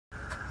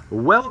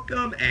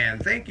Welcome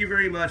and thank you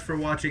very much for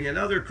watching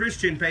another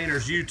Christian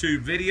Painters YouTube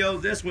video.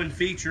 This one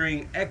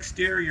featuring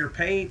exterior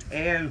paint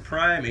and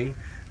priming.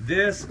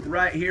 This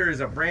right here is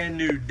a brand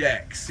new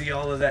deck. See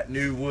all of that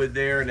new wood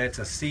there, and that's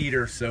a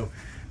cedar, so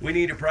we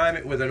need to prime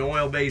it with an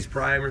oil-based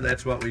primer.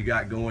 That's what we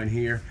got going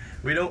here.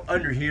 We don't,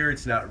 under here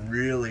it's not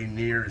really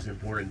near as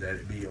important that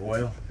it be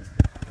oil,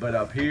 but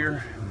up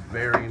here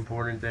very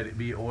important that it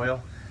be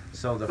oil.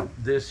 So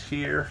this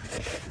here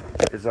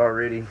is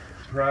already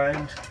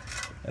primed.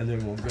 And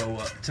then we'll go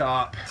up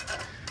top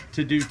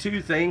to do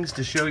two things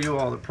to show you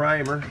all the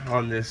primer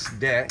on this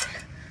deck.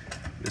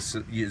 This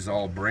is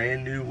all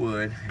brand new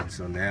wood, and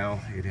so now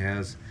it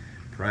has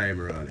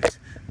primer on it.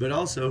 But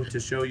also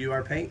to show you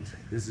our paint.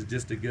 This is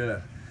just a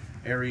good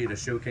area to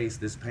showcase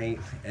this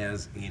paint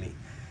as any.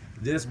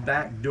 This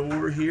back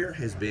door here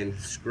has been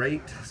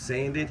scraped,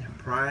 sanded,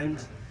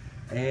 primed,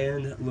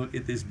 and look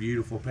at this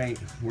beautiful paint.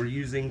 We're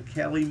using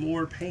Kelly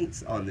Moore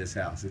paints on this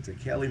house. It's a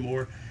Kelly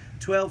Moore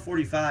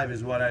 1245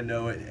 is what I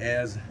know it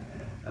as.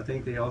 I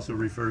think they also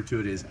refer to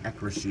it as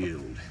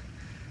Acroshield.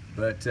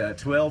 But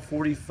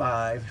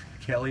 1245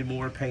 Kelly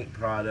Moore paint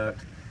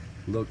product.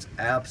 Looks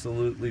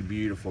absolutely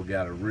beautiful.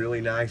 Got a really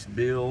nice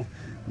build,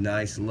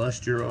 nice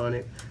luster on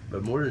it.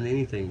 But more than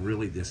anything,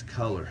 really this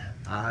color.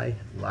 I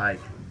like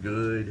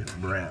good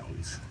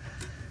browns.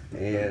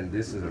 And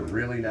this is a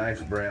really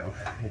nice brown.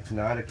 It's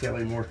not a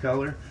Kelly Moore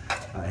color.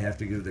 I have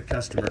to give the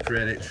customer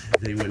credit.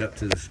 They went up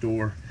to the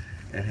store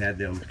and had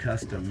them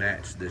custom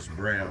match this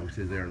brown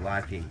to their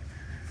liking,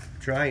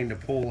 trying to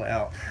pull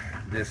out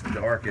this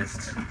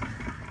darkest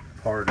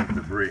part of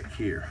the brick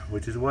here,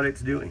 which is what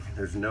it's doing.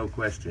 There's no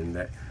question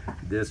that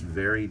this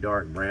very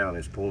dark brown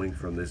is pulling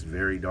from this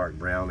very dark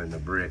brown in the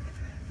brick.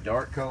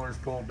 Dark colors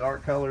pull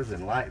dark colors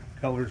and light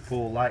colors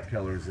pull light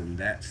colors, and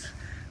that's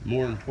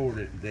more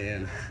important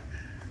than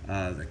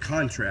the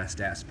contrast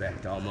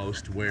aspect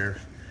almost, where,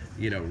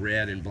 you know,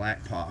 red and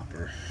black pop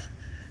or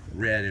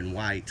red and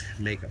white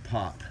make a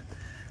pop.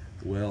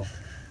 Well,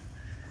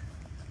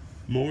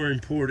 more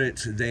important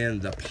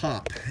than the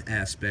pop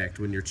aspect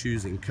when you're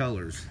choosing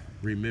colors,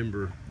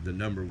 remember the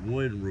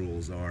 #1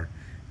 rules are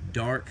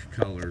dark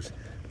colors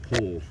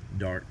pull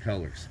dark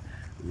colors,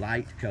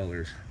 light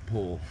colors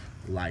pull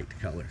light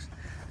colors,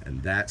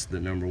 and that's the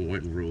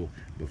 #1 rule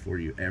before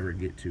you ever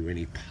get to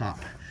any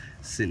pop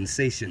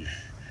sensation.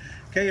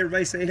 Okay,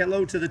 everybody say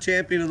hello to the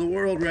champion of the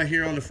world right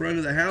here on the front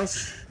of the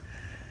house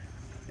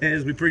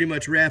as we pretty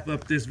much wrap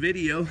up this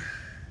video.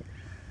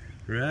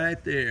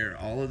 Right there,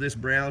 all of this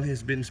brown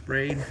has been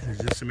sprayed. There's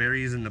just some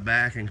areas in the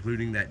back,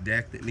 including that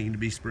deck, that need to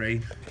be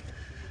sprayed.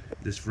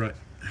 This front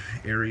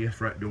area,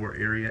 front door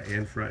area,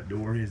 and front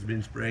door has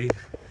been sprayed.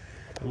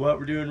 And what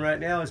we're doing right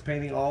now is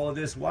painting all of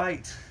this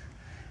white.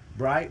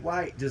 Bright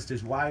white, just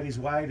as white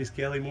as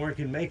Kelly Moore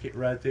can make it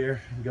right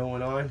there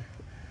going on.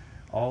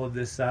 All of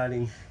this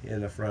siding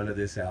in the front of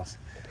this house.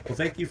 Well,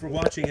 thank you for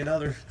watching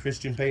another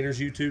Christian Painters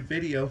YouTube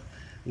video.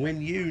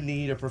 When you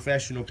need a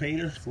professional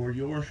painter for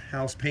your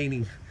house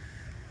painting,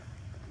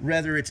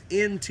 whether it's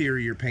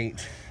interior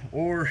paint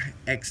or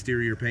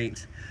exterior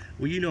paint,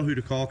 well, you know who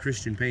to call,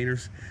 Christian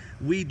Painters.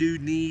 We do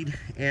need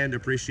and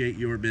appreciate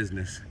your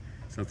business.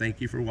 So thank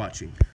you for watching.